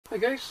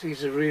guys,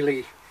 these are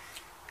really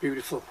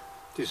beautiful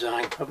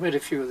design. I've made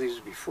a few of these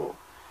before.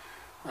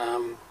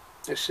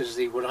 This is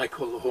what I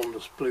call the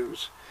Homeless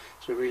Blues.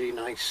 It's a really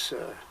nice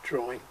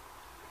drawing.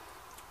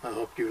 I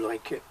hope you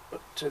like it,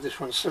 but this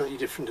one's slightly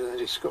different in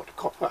that it's got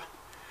copper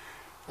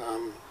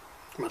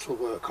metal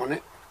work on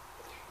it,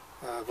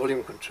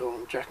 volume control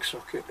and jack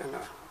socket, and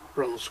a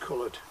bronze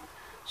coloured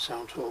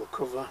sound hole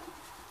cover.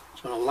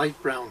 It's on a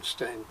light brown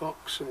stained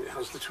box, and it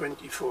has the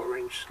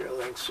 24-inch scale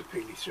length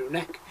Sapele through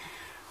neck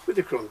with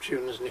the chrome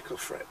tuners, nickel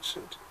frets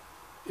and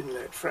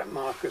inlaid fret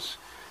markers.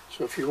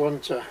 So if you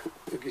want a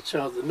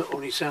guitar that not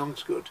only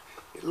sounds good,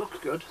 it looks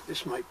good,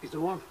 this might be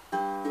the one.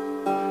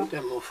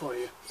 Demo for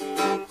you.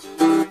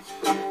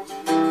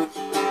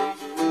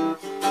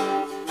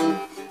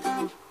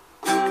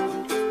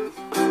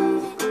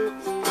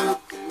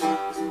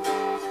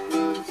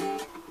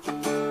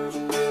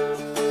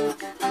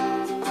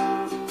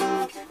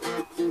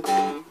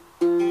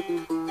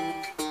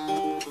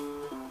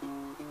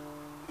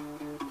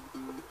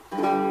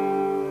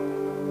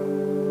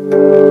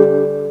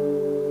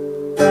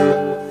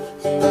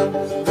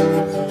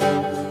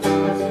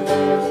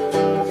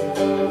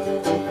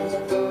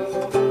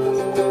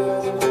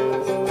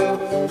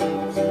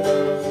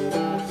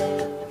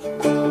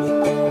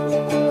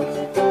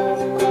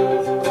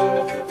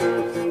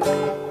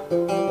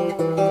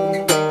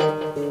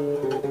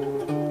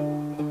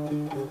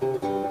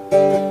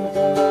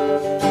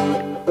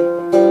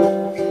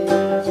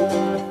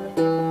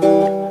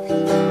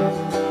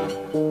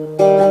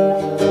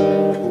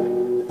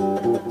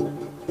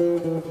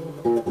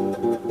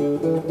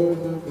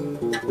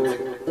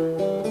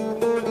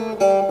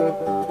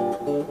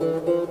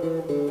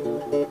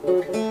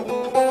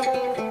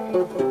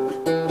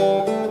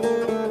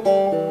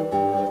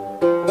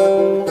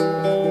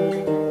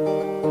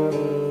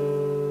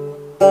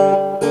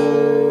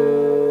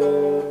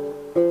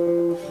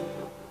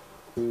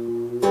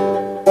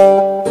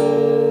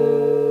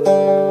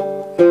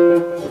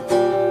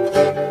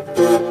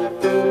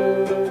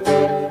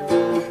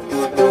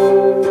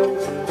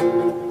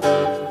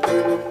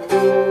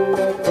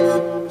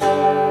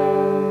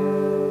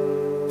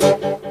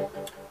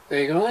 There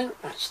you go then,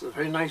 that's the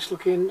very nice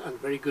looking and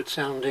very good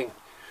sounding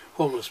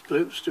Homeless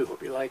Blues. Do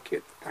hope you like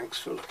it. Thanks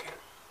for looking.